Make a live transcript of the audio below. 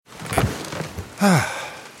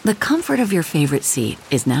The comfort of your favorite seat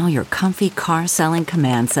is now your comfy car selling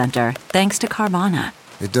command center, thanks to Carvana.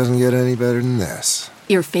 It doesn't get any better than this.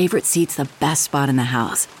 Your favorite seat's the best spot in the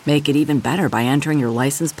house. Make it even better by entering your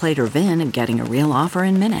license plate or VIN and getting a real offer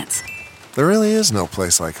in minutes. There really is no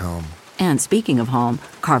place like home. And speaking of home,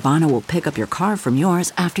 Carvana will pick up your car from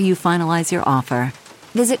yours after you finalize your offer.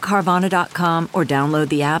 Visit Carvana.com or download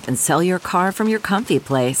the app and sell your car from your comfy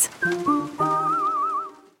place.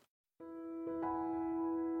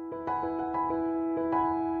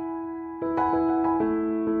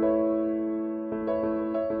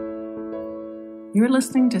 You're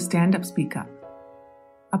listening to Stand Up, Speak Up,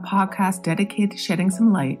 a podcast dedicated to shedding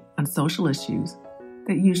some light on social issues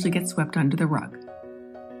that usually get swept under the rug.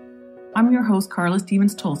 I'm your host, Carla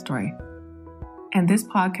Stevens Tolstoy, and this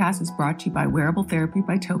podcast is brought to you by Wearable Therapy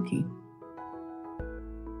by Toki.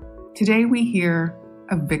 Today we hear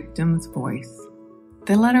a victim's voice.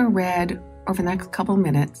 The letter read over the next couple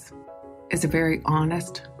minutes is a very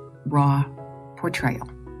honest, raw portrayal.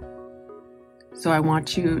 So I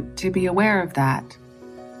want you to be aware of that.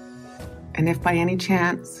 And if by any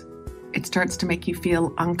chance it starts to make you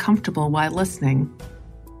feel uncomfortable while listening,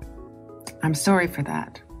 I'm sorry for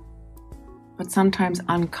that. But sometimes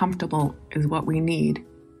uncomfortable is what we need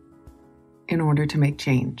in order to make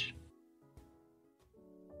change.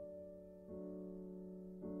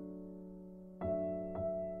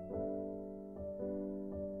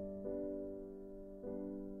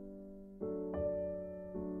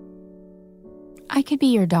 I could be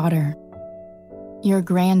your daughter, your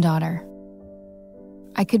granddaughter.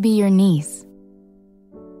 I could be your niece.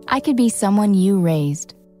 I could be someone you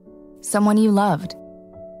raised, someone you loved,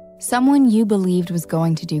 someone you believed was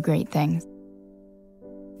going to do great things.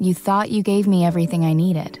 You thought you gave me everything I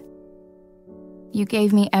needed. You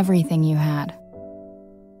gave me everything you had.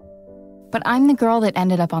 But I'm the girl that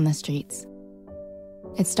ended up on the streets.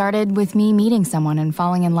 It started with me meeting someone and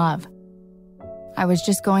falling in love. I was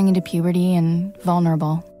just going into puberty and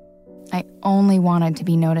vulnerable. I only wanted to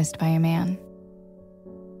be noticed by a man.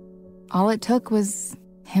 All it took was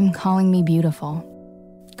him calling me beautiful,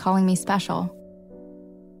 calling me special.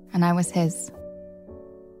 And I was his.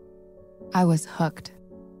 I was hooked.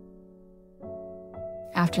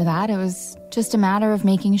 After that, it was just a matter of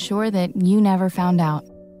making sure that you never found out.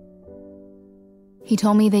 He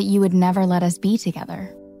told me that you would never let us be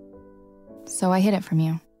together. So I hid it from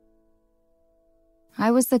you.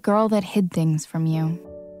 I was the girl that hid things from you.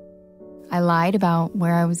 I lied about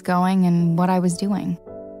where I was going and what I was doing.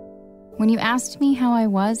 When you asked me how I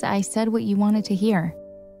was, I said what you wanted to hear.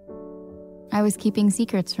 I was keeping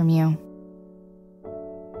secrets from you.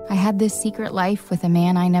 I had this secret life with a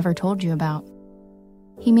man I never told you about.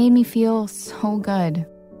 He made me feel so good,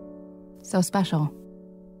 so special.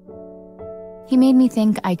 He made me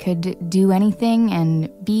think I could do anything and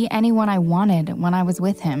be anyone I wanted when I was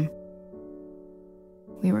with him.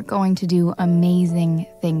 We were going to do amazing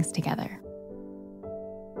things together.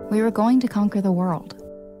 We were going to conquer the world.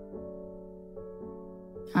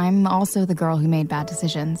 I'm also the girl who made bad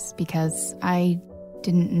decisions because I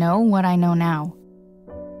didn't know what I know now.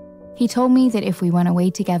 He told me that if we went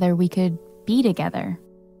away together, we could be together.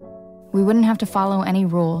 We wouldn't have to follow any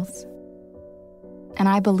rules. And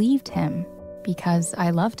I believed him because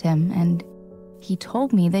I loved him, and he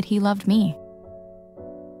told me that he loved me.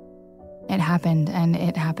 It happened, and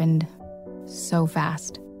it happened so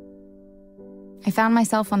fast. I found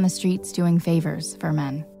myself on the streets doing favors for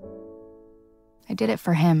men. I did it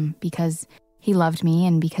for him because he loved me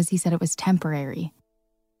and because he said it was temporary.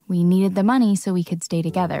 We needed the money so we could stay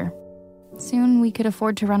together. Soon we could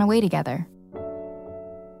afford to run away together.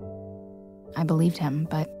 I believed him,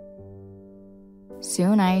 but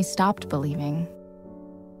soon I stopped believing.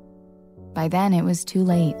 By then it was too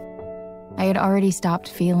late. I had already stopped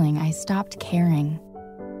feeling. I stopped caring.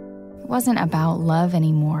 It wasn't about love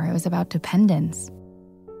anymore. It was about dependence.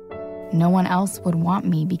 No one else would want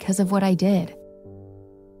me because of what I did.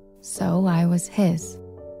 So I was his.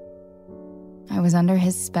 I was under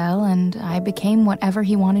his spell, and I became whatever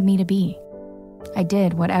he wanted me to be. I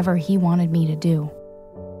did whatever he wanted me to do.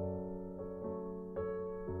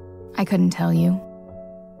 I couldn't tell you.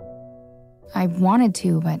 I wanted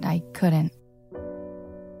to, but I couldn't.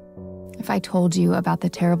 If I told you about the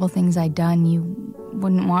terrible things I'd done, you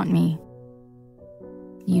wouldn't want me.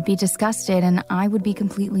 You'd be disgusted, and I would be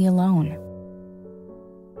completely alone.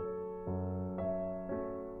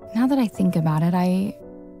 Now that I think about it,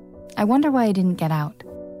 I wonder why I didn't get out.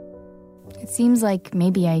 It seems like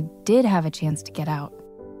maybe I did have a chance to get out.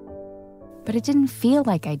 But it didn't feel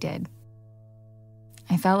like I did.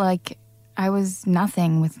 I felt like I was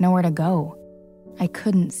nothing with nowhere to go. I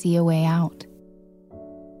couldn't see a way out.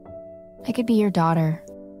 I could be your daughter,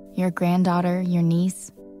 your granddaughter, your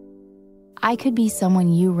niece. I could be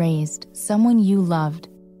someone you raised, someone you loved,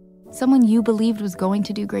 someone you believed was going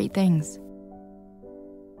to do great things.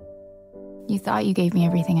 You thought you gave me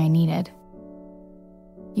everything I needed.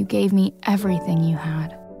 You gave me everything you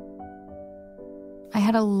had. I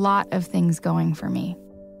had a lot of things going for me.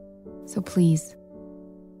 So please,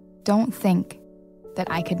 don't think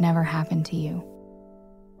that I could never happen to you.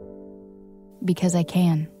 Because I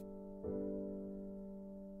can.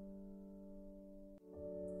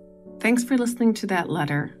 Thanks for listening to that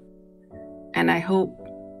letter, and I hope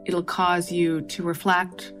it'll cause you to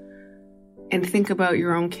reflect and think about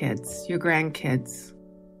your own kids, your grandkids,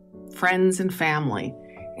 friends and family,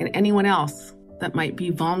 and anyone else that might be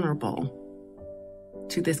vulnerable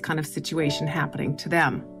to this kind of situation happening to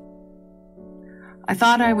them. I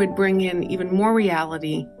thought I would bring in even more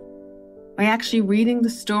reality by actually reading the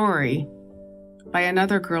story by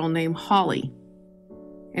another girl named Holly.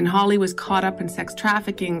 And Holly was caught up in sex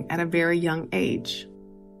trafficking at a very young age.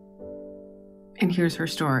 And here's her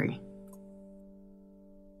story.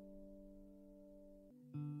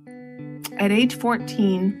 At age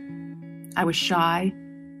 14, I was shy,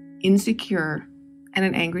 insecure, and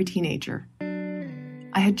an angry teenager.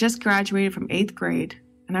 I had just graduated from 8th grade,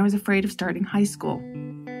 and I was afraid of starting high school.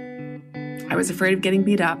 I was afraid of getting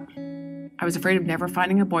beat up. I was afraid of never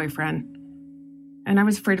finding a boyfriend. And I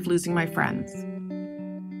was afraid of losing my friends.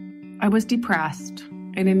 I was depressed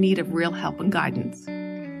and in need of real help and guidance.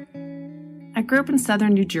 I grew up in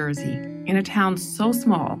southern New Jersey, in a town so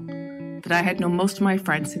small that I had known most of my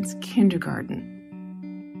friends since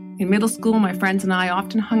kindergarten. In middle school, my friends and I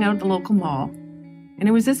often hung out at the local mall, and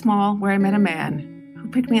it was this mall where I met a man who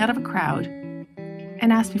picked me out of a crowd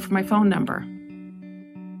and asked me for my phone number.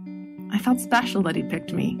 I felt special that he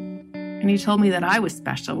picked me, and he told me that I was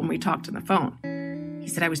special when we talked on the phone. He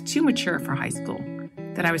said I was too mature for high school,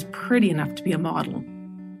 that I was pretty enough to be a model,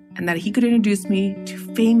 and that he could introduce me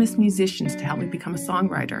to famous musicians to help me become a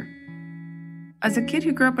songwriter. As a kid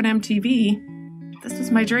who grew up on MTV, this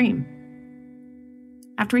was my dream.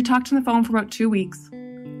 After we talked on the phone for about 2 weeks,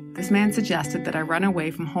 this man suggested that I run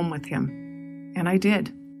away from home with him, and I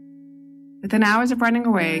did. Within hours of running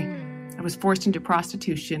away, I was forced into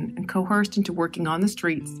prostitution and coerced into working on the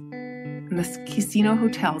streets in the casino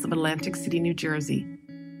hotels of Atlantic City, New Jersey.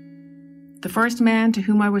 The first man to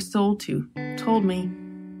whom I was sold to told me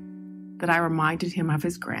that I reminded him of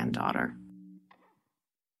his granddaughter.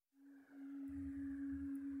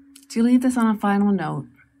 To leave this on a final note,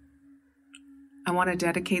 I want to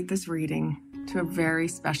dedicate this reading to a very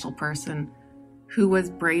special person who was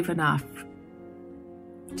brave enough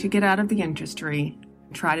to get out of the industry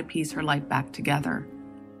and try to piece her life back together.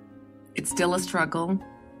 It's still a struggle.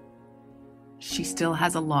 She still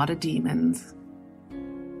has a lot of demons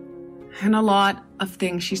and a lot of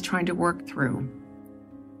things she's trying to work through.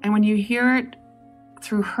 And when you hear it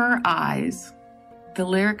through her eyes, the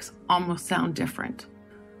lyrics almost sound different.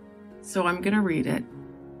 So I'm going to read it.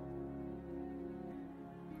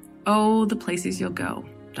 Oh, the places you'll go,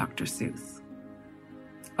 Dr. Seuss.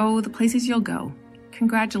 Oh, the places you'll go.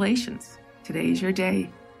 Congratulations. Today's your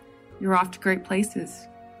day. You're off to great places.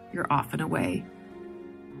 You're off and away.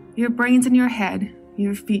 Your brain's in your head,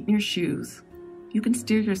 your feet in your shoes. You can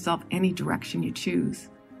steer yourself any direction you choose.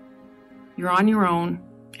 You're on your own,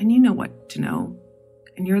 and you know what to know.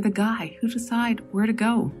 And you're the guy who decide where to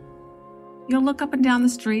go. You'll look up and down the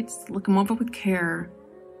streets, look them over with care,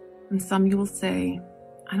 and some you will say,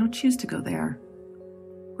 I don't choose to go there.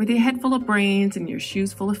 With your head full of brains and your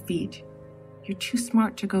shoes full of feet, you're too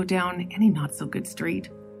smart to go down any not-so-good street.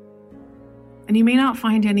 And you may not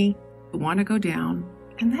find any who want to go down.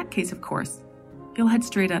 In that case, of course, you'll head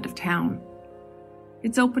straight out of town.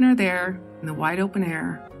 It's opener there, in the wide open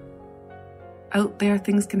air. Out there,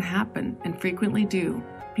 things can happen, and frequently do.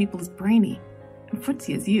 People as brainy and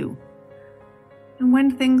footsy as you. And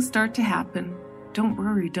when things start to happen, don't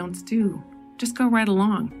worry, don't stew. Just go right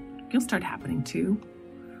along. You'll start happening too.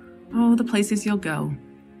 Oh, the places you'll go.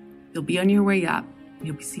 You'll be on your way up.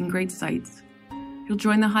 You'll be seeing great sights. You'll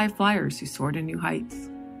join the high flyers who soar to new heights.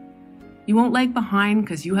 You won't lag behind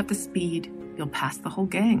because you have the speed. You'll pass the whole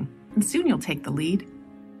gang, and soon you'll take the lead.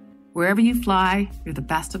 Wherever you fly, you're the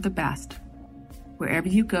best of the best. Wherever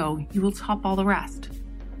you go, you will top all the rest.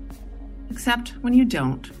 Except when you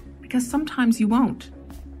don't, because sometimes you won't.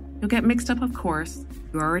 You'll get mixed up, of course.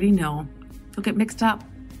 You already know. You'll get mixed up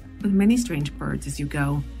with many strange birds as you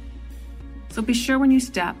go. So be sure when you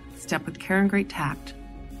step with care and great tact.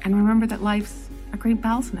 And remember that life's a great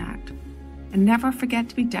balancing act. And never forget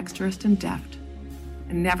to be dexterous and deft.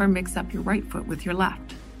 And never mix up your right foot with your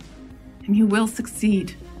left. And you will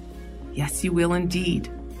succeed. Yes, you will indeed.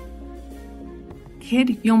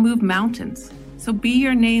 Kid, you'll move mountains. So be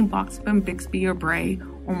your name Boxman Bixby or Bray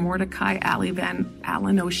or Mordecai Ali Van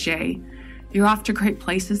Allen O'Shea. You're off to great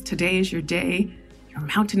places. Today is your day. Your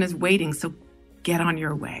mountain is waiting, so get on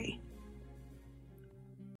your way.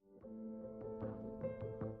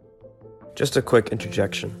 Just a quick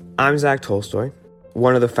interjection. I'm Zach Tolstoy,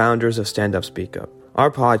 one of the founders of Stand Up Speak Up. Our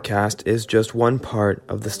podcast is just one part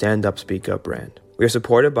of the Stand Up Speak Up brand. We are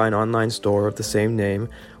supported by an online store of the same name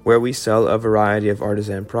where we sell a variety of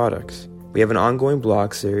artisan products. We have an ongoing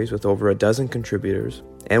blog series with over a dozen contributors,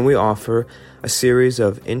 and we offer a series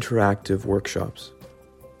of interactive workshops.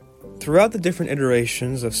 Throughout the different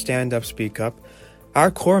iterations of Stand Up Speak Up, our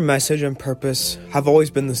core message and purpose have always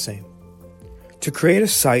been the same: to create a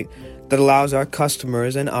site that allows our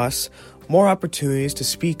customers and us more opportunities to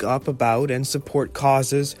speak up about and support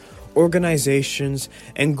causes, organizations,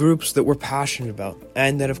 and groups that we're passionate about,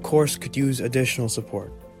 and that of course could use additional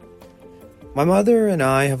support. My mother and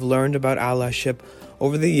I have learned about allyship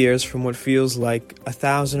over the years from what feels like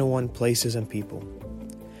 1,001 places and people.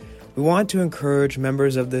 We want to encourage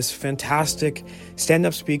members of this fantastic Stand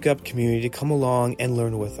Up Speak Up community to come along and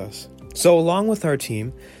learn with us. So along with our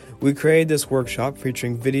team, we created this workshop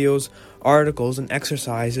featuring videos, articles, and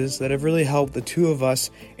exercises that have really helped the two of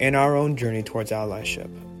us in our own journey towards allyship.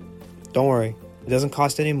 Don't worry, it doesn't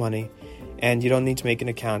cost any money, and you don't need to make an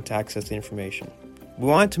account to access the information. We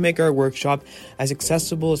wanted to make our workshop as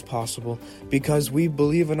accessible as possible because we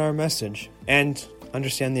believe in our message and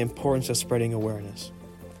understand the importance of spreading awareness.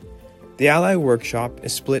 The Ally Workshop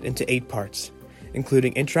is split into 8 parts,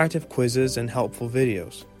 including interactive quizzes and helpful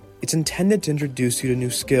videos. It's intended to introduce you to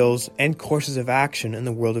new skills and courses of action in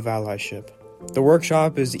the world of allyship. The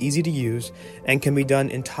workshop is easy to use and can be done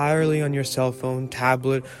entirely on your cell phone,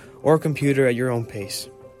 tablet, or computer at your own pace,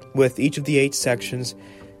 with each of the 8 sections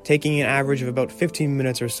taking an average of about 15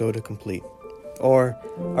 minutes or so to complete, or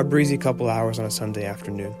a breezy couple hours on a Sunday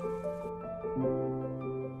afternoon.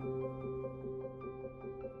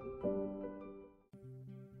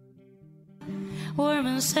 Warm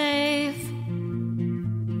and safe.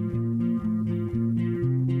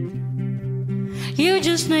 You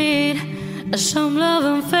just need some love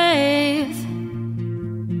and faith.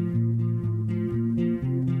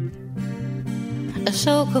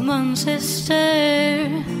 So come on, sister,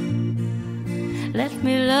 let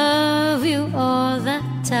me love you all the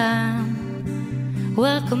time.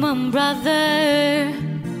 Well, come on, brother,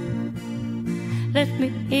 let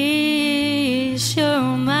me ease your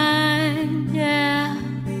mind, yeah.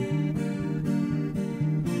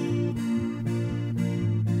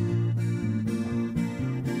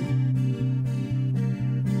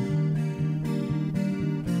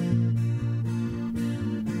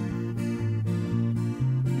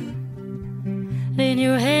 Lean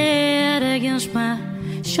your head against my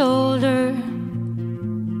shoulder.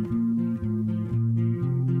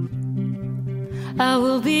 I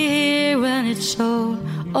will be here when it's all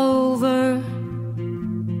over.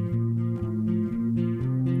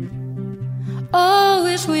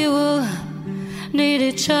 Always we will need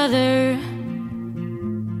each other.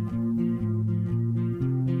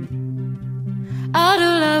 I do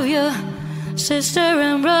love you, sister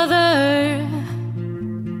and brother.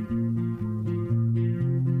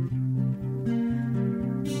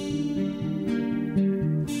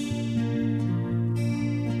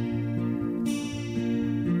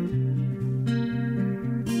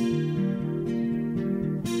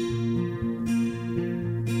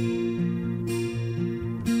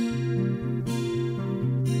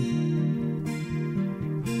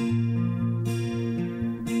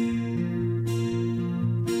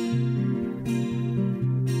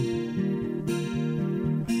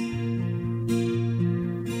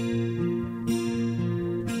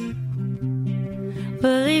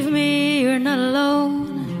 Believe me, you're not alone.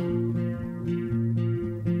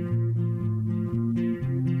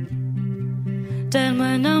 Dial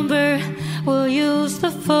my number, we'll use the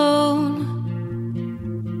phone.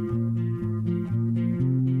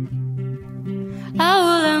 I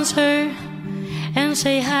will answer and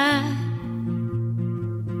say hi.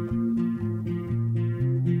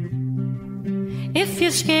 If you're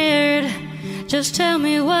scared, just tell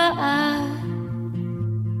me why.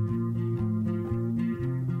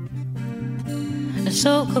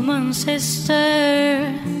 So come on, sister,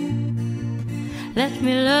 let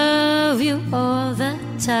me love you all the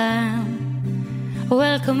time.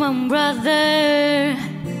 Well, come on, brother,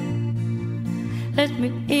 let me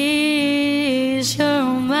ease your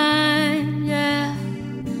mind, yeah.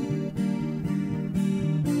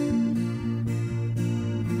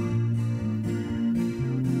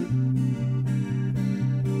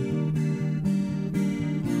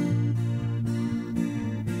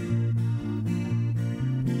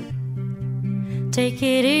 Take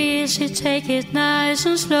it easy, take it nice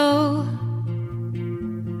and slow.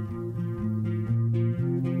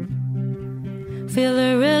 Feel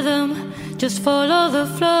the rhythm, just follow the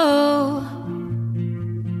flow.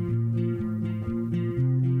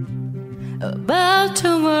 About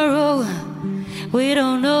tomorrow, we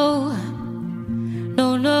don't know.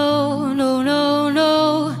 No, no, no, no,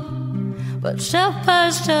 no. But step by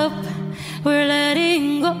step, we're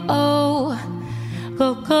letting go.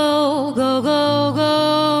 Go, go, go, go,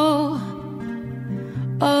 go.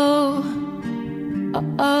 Oh,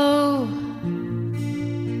 oh, oh.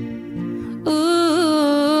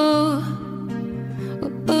 Ooh,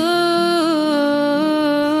 ooh,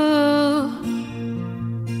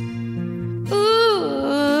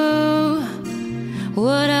 ooh,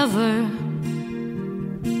 whatever.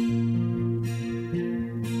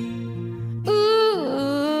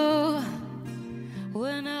 Ooh,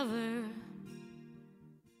 whenever.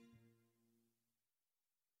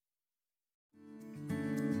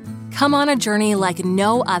 Come on a journey like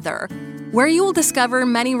no other, where you will discover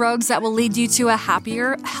many roads that will lead you to a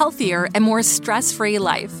happier, healthier, and more stress-free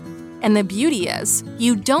life. And the beauty is,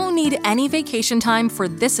 you don't need any vacation time for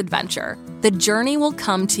this adventure. The journey will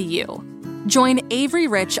come to you. Join Avery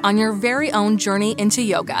Rich on your very own journey into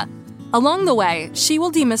yoga. Along the way, she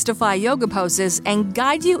will demystify yoga poses and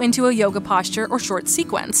guide you into a yoga posture or short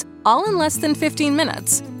sequence, all in less than 15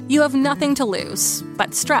 minutes. You have nothing to lose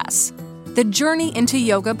but stress. The Journey into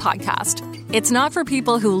Yoga podcast. It's not for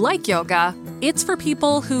people who like yoga, it's for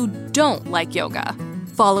people who don't like yoga.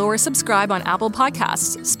 Follow or subscribe on Apple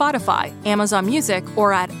Podcasts, Spotify, Amazon Music,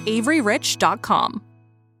 or at averyrich.com.